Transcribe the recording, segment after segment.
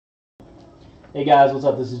Hey guys, what's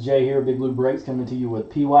up? This is Jay here, Big Blue Breaks, coming to you with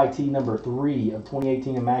PYT number 3 of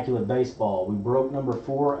 2018 Immaculate Baseball. We broke number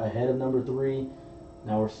 4 ahead of number 3.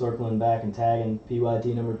 Now we're circling back and tagging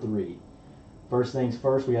PYT number 3. First things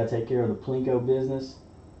first, we got to take care of the Plinko business.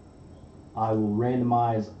 I will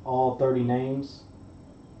randomize all 30 names.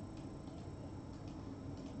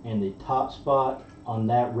 And the top spot on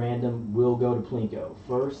that random will go to Plinko.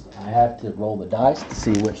 First, I have to roll the dice to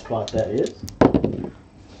see which spot that is.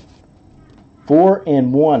 4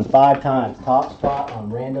 and 1, 5 times. Top spot on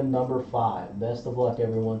random number 5. Best of luck,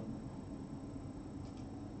 everyone.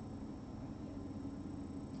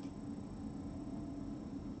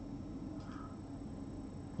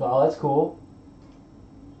 Oh, that's cool.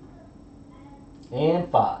 And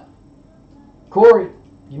 5. Corey,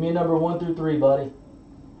 give me a number 1 through 3, buddy.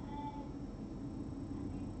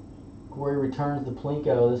 Corey returns the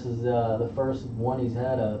Plinko. This is the first one he's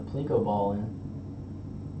had a Plinko ball in.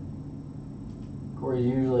 Corey's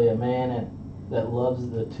usually a man that loves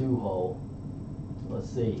the 2-hole. Let's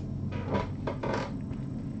see.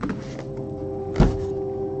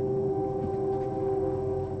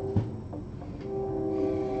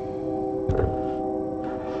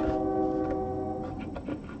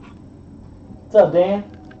 What's up, Dan?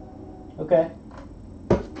 Okay.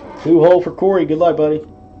 2-hole for Corey. Good luck, buddy.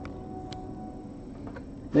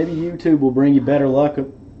 Maybe YouTube will bring you better luck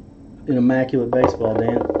in Immaculate Baseball,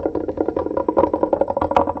 Dan.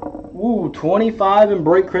 Ooh, 25 in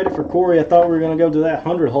break credit for Corey. I thought we were going to go to that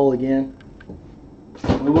 100-hole again.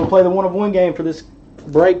 We will play the 1-of-1 game for this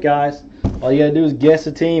break, guys. All you got to do is guess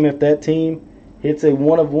a team. If that team hits a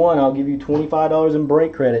 1-of-1, I'll give you $25 in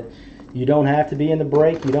break credit. You don't have to be in the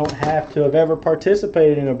break. You don't have to have ever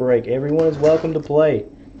participated in a break. Everyone is welcome to play.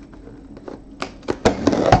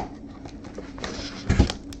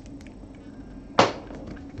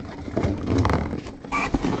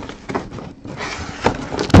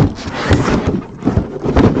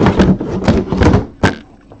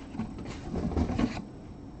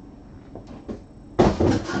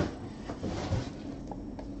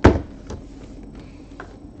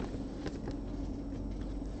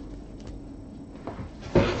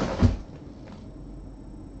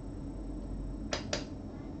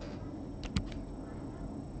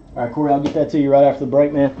 All right, Corey, I'll get that to you right after the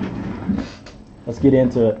break, man. Let's get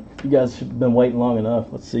into it. You guys have been waiting long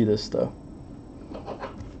enough. Let's see this stuff.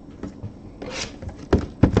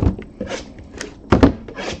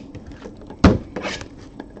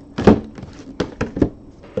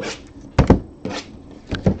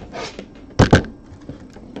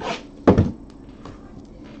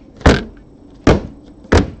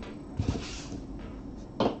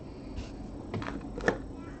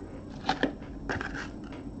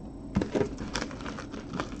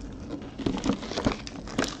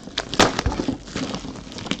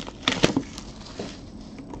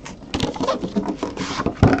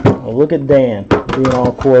 Well, look at Dan being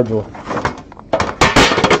all cordial.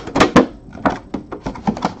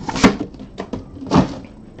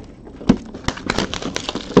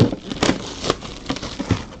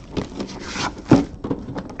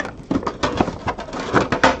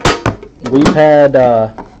 We've had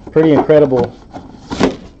pretty incredible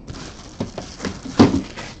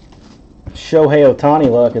Shohei OHTANI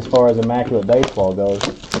luck as far as Immaculate Baseball goes.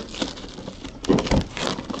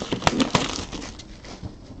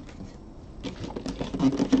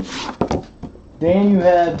 Dan, you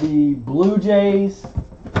have the Blue Jays,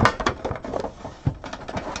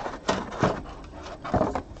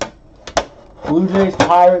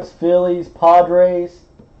 Pirates, Phillies, Padres,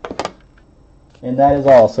 and that is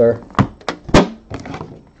all, sir.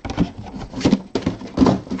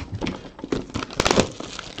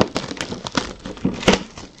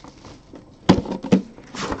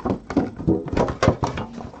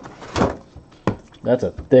 That's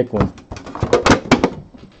a thick one.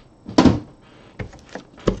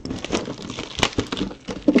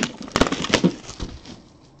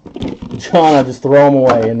 John, I just throw them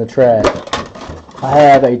away in the trash. I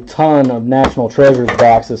have a ton of National Treasures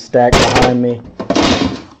boxes stacked behind me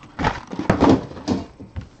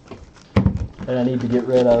that I need to get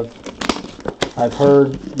rid of. I've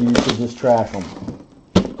heard you should just trash them.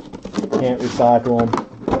 Can't recycle them.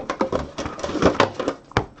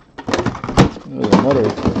 There's another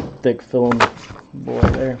thick film boy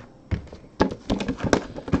there.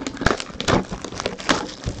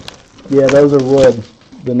 Yeah, those are wood.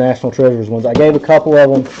 The National Treasures ones. I gave a couple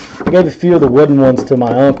of them. I gave a few of the wooden ones to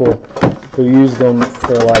my uncle who used them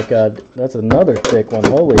for like that's another thick one.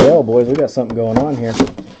 Holy hell, boys, we got something going on here.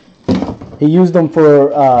 He used them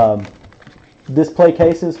for display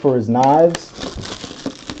cases for his knives.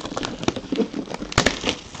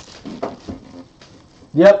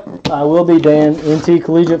 Yep, I will be, Dan. NT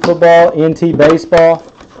Collegiate Football, NT Baseball.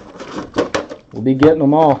 We'll be getting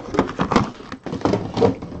them all.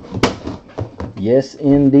 Yes,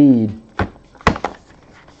 indeed.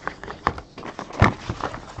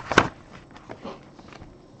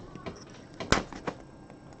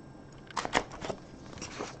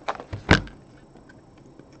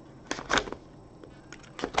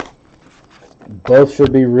 Both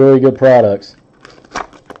should be really good products.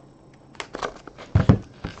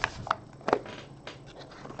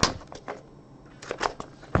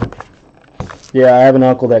 Yeah, I have an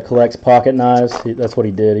uncle that collects pocket knives. That's what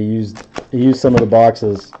he did. He used some of the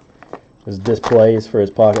boxes as displays for his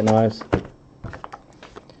pocket knives.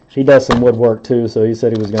 He does some woodwork too, so he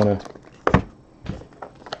said he was gonna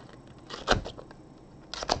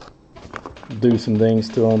do some things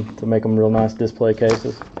to them to make them real nice display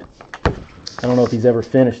cases. I don't know if he's ever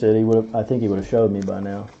finished it. I think he would have showed me by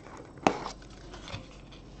now.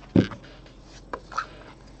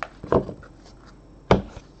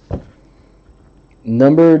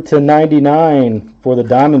 Numbered to 99 for the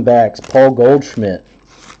Diamondbacks, Paul Goldschmidt.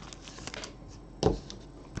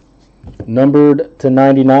 Numbered to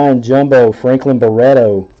 99, Jumbo, Franklin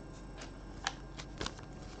Barreto.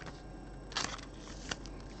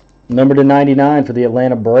 Numbered to 99 for the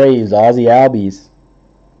Atlanta Braves, Ozzie Albies.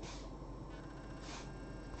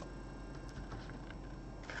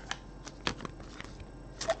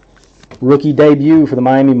 Rookie debut for the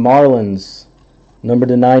Miami Marlins, numbered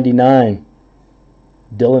to 99,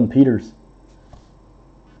 Dylan Peters.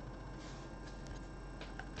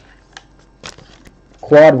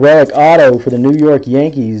 Quad relic auto for the New York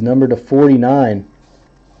Yankees, numbered to 49,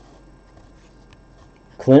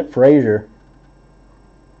 Clint Frazier.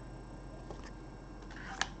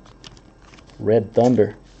 Red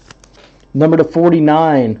Thunder. Number to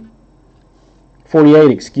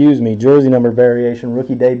 48, excuse me, jersey number variation,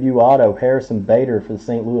 rookie debut auto, Harrison Bader for the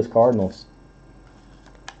St. Louis Cardinals.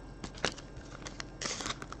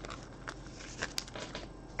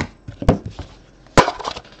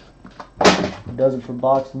 Does it for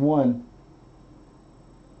box 1.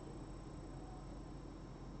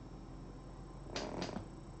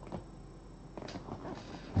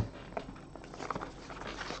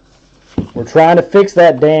 We're trying to fix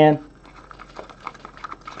that, Dan.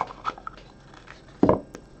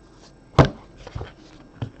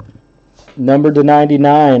 Numbered to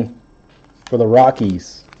 99 for the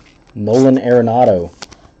Rockies, Nolan Arenado.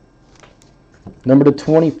 Number to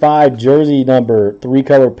 25, jersey number,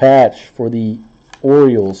 3-color patch for the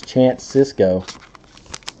Orioles, Chance Sisco.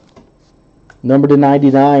 Number to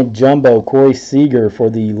 99, jumbo, Corey Seager for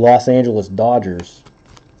the Los Angeles Dodgers.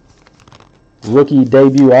 Rookie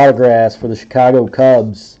debut autographs for the Chicago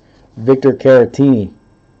Cubs, Victor Caratini,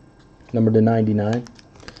 number to 99.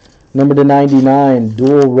 Number to 99,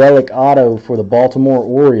 dual relic auto for the Baltimore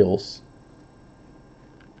Orioles,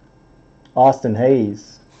 Austin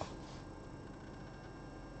Hayes.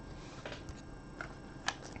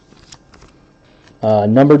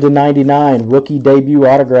 Number to 99, rookie debut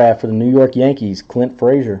autograph for the New York Yankees, Clint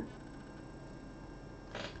Frazier.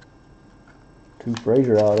 2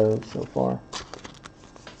 Frazier autos so far.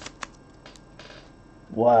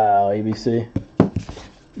 Wow, ABC.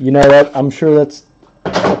 You know what? I'm sure that's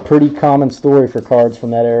a pretty common story for cards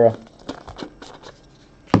from that era.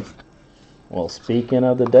 Well, speaking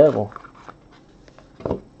of the devil.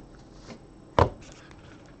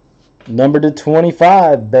 Number to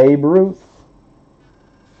 25, Babe Ruth.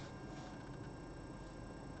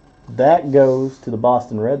 That goes to the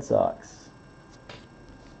Boston Red Sox.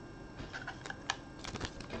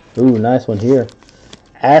 Ooh, nice one here.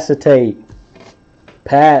 Acetate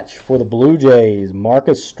patch for the Blue Jays,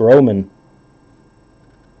 Marcus Stroman.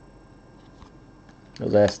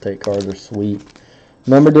 Those acetate cards are sweet.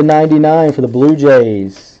 Number to 99 for the Blue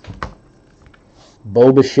Jays,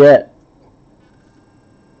 Bo Bichette.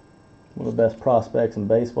 One of the best prospects in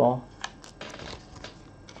baseball.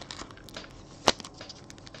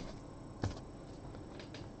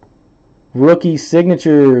 Rookie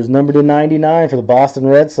signatures, number to 99 for the Boston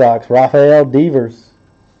Red Sox, Rafael Devers.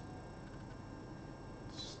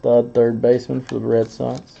 Stud third baseman for the Red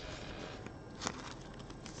Sox.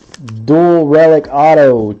 Dual relic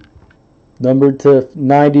auto, number to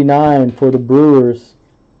 99 for the Brewers,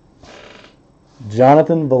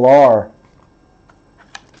 Jonathan Villar.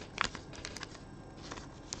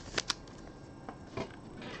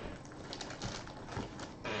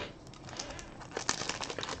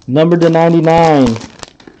 Number to 99,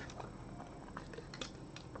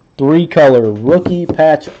 3-color rookie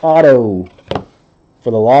patch auto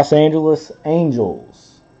for the Los Angeles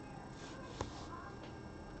Angels,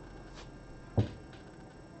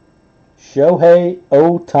 Shohei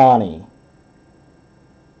OHTANI.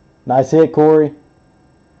 Nice hit, Corey.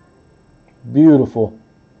 Beautiful.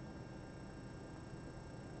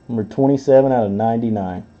 Number 27 out of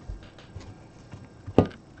 99.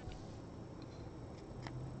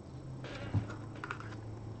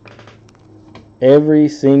 Every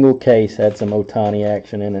single case had some OHTANI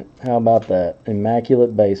action in it. How about that?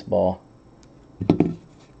 Immaculate baseball.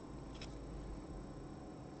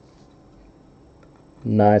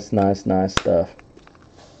 Nice, nice, nice stuff.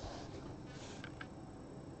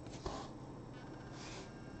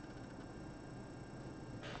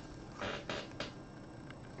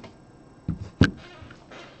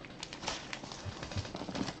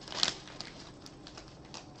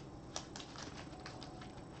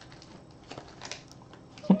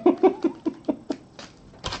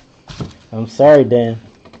 I'm sorry, Dan.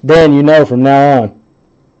 Dan, you know from now on.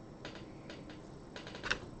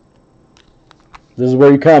 This is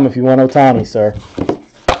where you come if you want OHTANI, sir.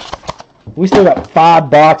 We still got 5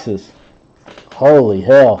 boxes. Holy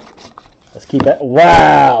hell. Let's keep that.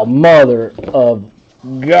 Wow, mother of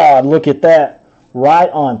God. Look at that. Right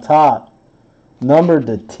on top. Numbered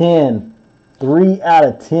to 10. 3 out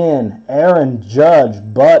of 10. Aaron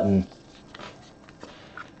Judge button.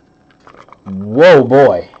 Whoa,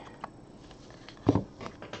 boy.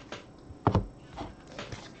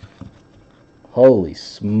 Holy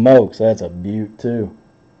smokes, that's a beaut too.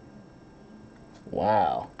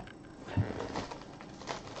 Wow.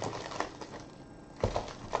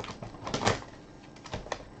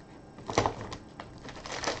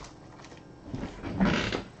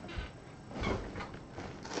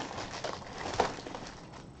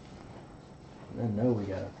 I know we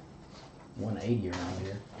got a 180 around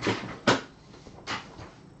here.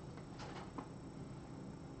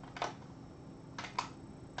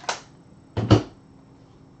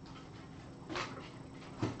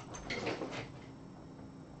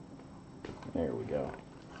 There we go.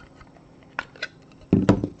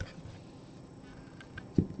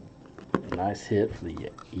 Nice hit for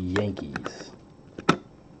the Yankees.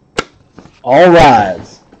 All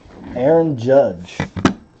rise. Aaron Judge.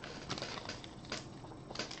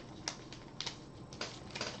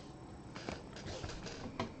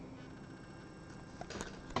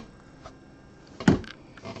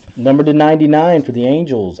 Number to 99 for the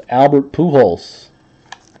Angels, Albert Pujols.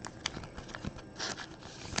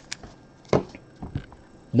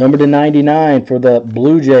 Number to 99 for the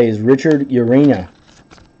Blue Jays, Richard Urena.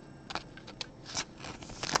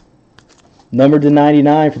 Number to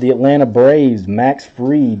 99 for the Atlanta Braves, Max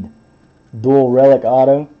Fried, dual relic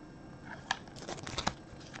auto.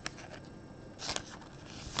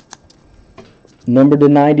 Number to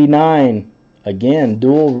 99, again,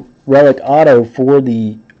 dual relic auto for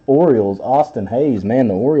the Orioles, Austin Hayes. Man,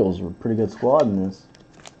 the Orioles were a pretty good squad in this.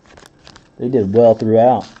 They did well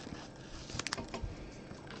throughout.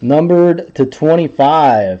 Numbered to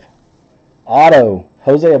 25, auto,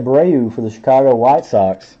 Jose Abreu for the Chicago White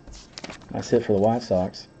Sox. Nice hit for the White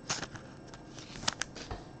Sox.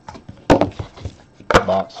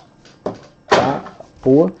 Box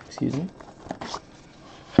 4, excuse me.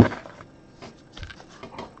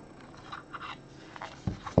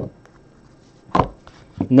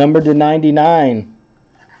 Number to 99,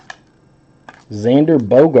 Xander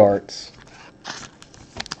Bogaerts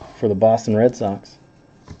for the Boston Red Sox.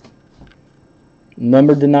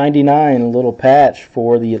 Number to 99, a little patch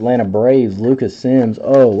for the Atlanta Braves, Lucas Sims.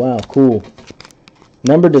 Oh, wow, cool.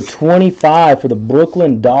 Number to 25 for the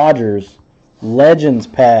Brooklyn Dodgers, Legends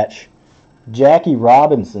patch, Jackie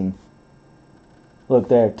Robinson. Look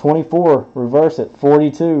there, 24, reverse it,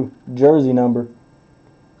 42, jersey number.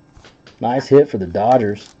 Nice hit for the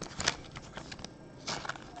Dodgers.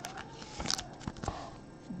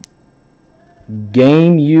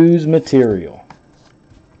 Game used material.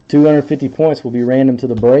 250 points will be random to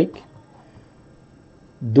the break.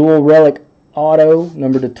 Dual relic auto,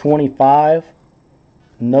 number to 25.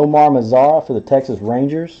 Nomar Mazara for the Texas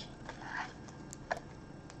Rangers.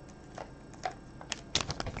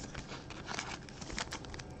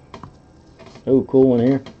 Oh, cool one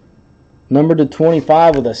here. Number to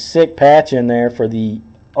 25 with a sick patch in there for the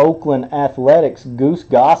Oakland Athletics, Goose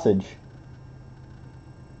Gossage.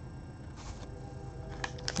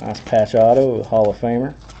 Nice patch auto, Hall of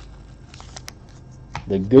Famer.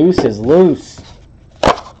 The Goose is loose.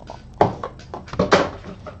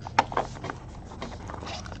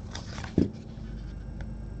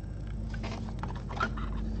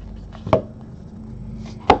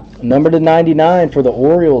 Number to 99 for the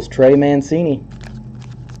Orioles, Trey Mancini.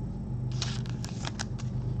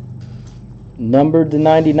 Number to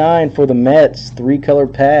 99 for the Mets, 3-color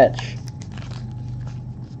patch,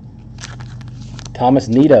 Thomas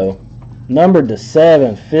Nito. Numbered to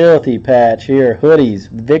 7, filthy patch here. Hoodies,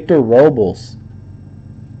 Victor Robles.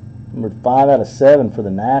 Numbered 5 out of 7 for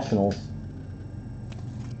the Nationals.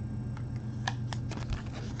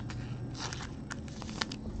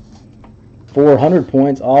 .400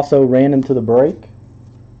 points, also random to the break.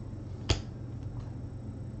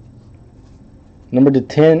 Numbered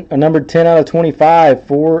 10 out of 25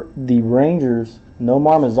 for the Rangers.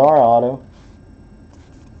 Nomar Mazara auto.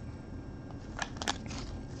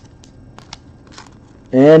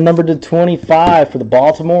 And numbered to 25 for the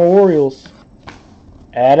Baltimore Orioles,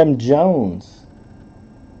 Adam Jones.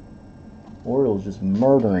 Orioles just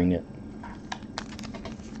murdering it.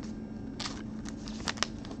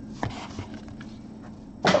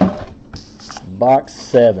 Box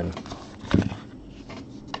 7.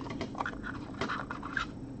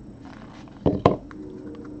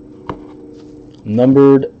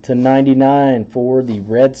 Numbered to 99 for the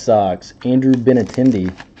Red Sox, Andrew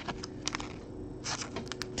Benintendi.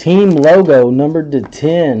 Team logo numbered to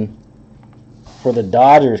 10 for the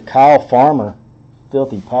Dodgers, Kyle Farmer.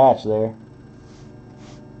 Filthy patch there.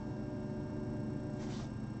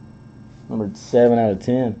 Numbered 7 out of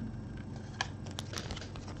 10.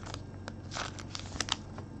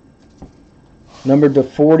 Numbered to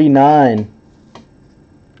 49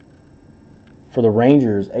 for the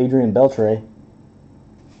Rangers, Adrian Beltre.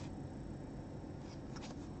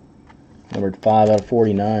 Numbered 5 out of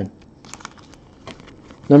 49.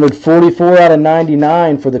 Numbered 44 out of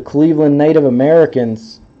 99 for the Cleveland Native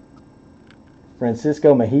Americans,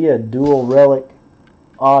 Francisco Mejia, dual relic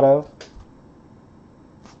auto.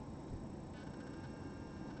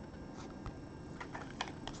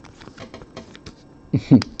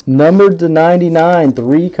 Numbered to 99,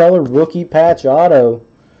 3-color rookie patch auto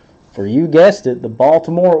for, you guessed it, the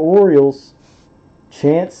Baltimore Orioles,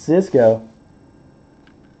 Chance Sisco.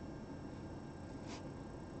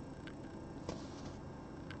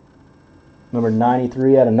 Number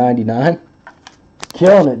 93 out of 99.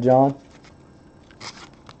 Killing it, John.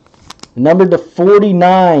 Numbered to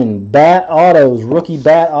 49, bat autos, rookie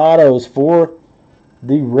bat autos for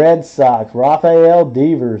the Red Sox, Rafael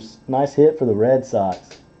Devers. Nice hit for the Red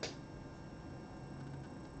Sox.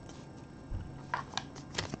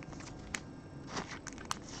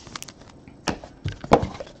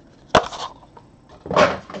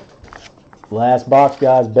 Last box,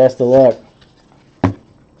 guys. Best of luck.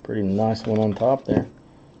 Pretty nice one on top there.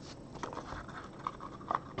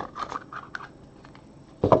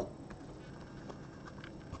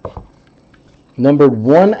 Numbered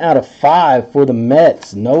 1 out of 5 for the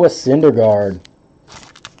Mets, Noah Syndergaard.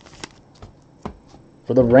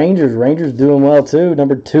 For the Rangers, Rangers doing well too.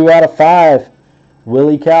 Numbered 2 out of 5,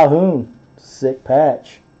 Willie Calhoun. Sick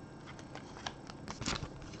patch.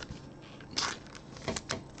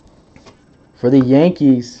 For the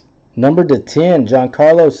Yankees, numbered to 10,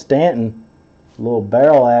 Giancarlo Stanton. A little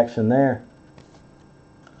barrel action there.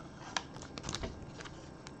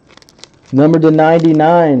 Numbered to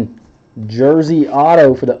 99, jersey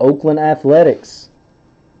auto for the Oakland Athletics,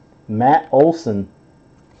 Matt Olson.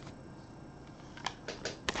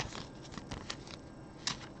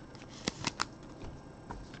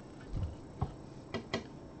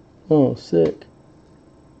 Oh, sick.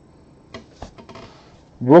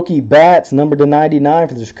 Rookie bats, numbered to 99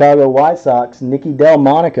 for the Chicago White Sox, Nicky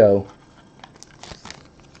Delmonico.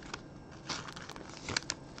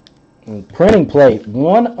 And printing plate,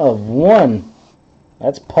 1 of 1.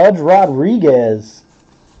 That's Pudge Rodriguez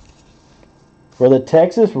for the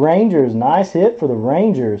Texas Rangers. Nice hit for the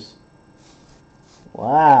Rangers.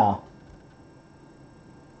 Wow.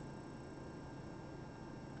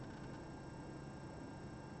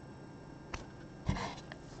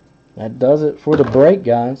 That does it for the break,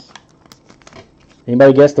 guys.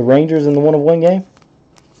 Anybody guess the Rangers in the 1 of 1 game?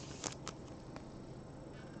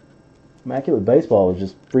 Immaculate Baseball was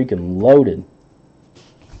just freaking loaded.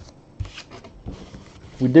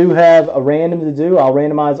 We do have a random to do. I'll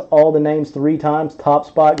randomize all the names 3 times. Top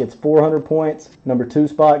spot gets 400 points. Number 2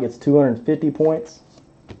 spot gets 250 points.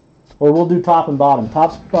 Or we'll do top and bottom.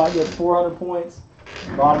 Top spot gets 400 points.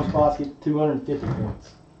 Bottom spots get 250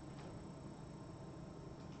 points.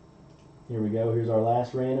 Here we go. Here's our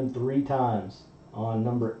last random 3 times on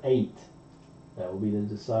number 8. That will be the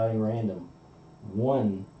deciding random.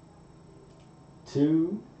 1,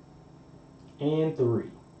 2, and 3.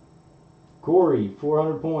 Corey,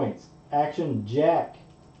 400 points. Action Jack,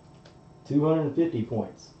 250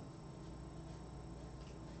 points.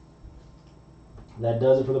 That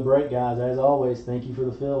does it for the break, guys. As always, thank you for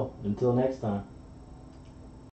the fill. Until next time.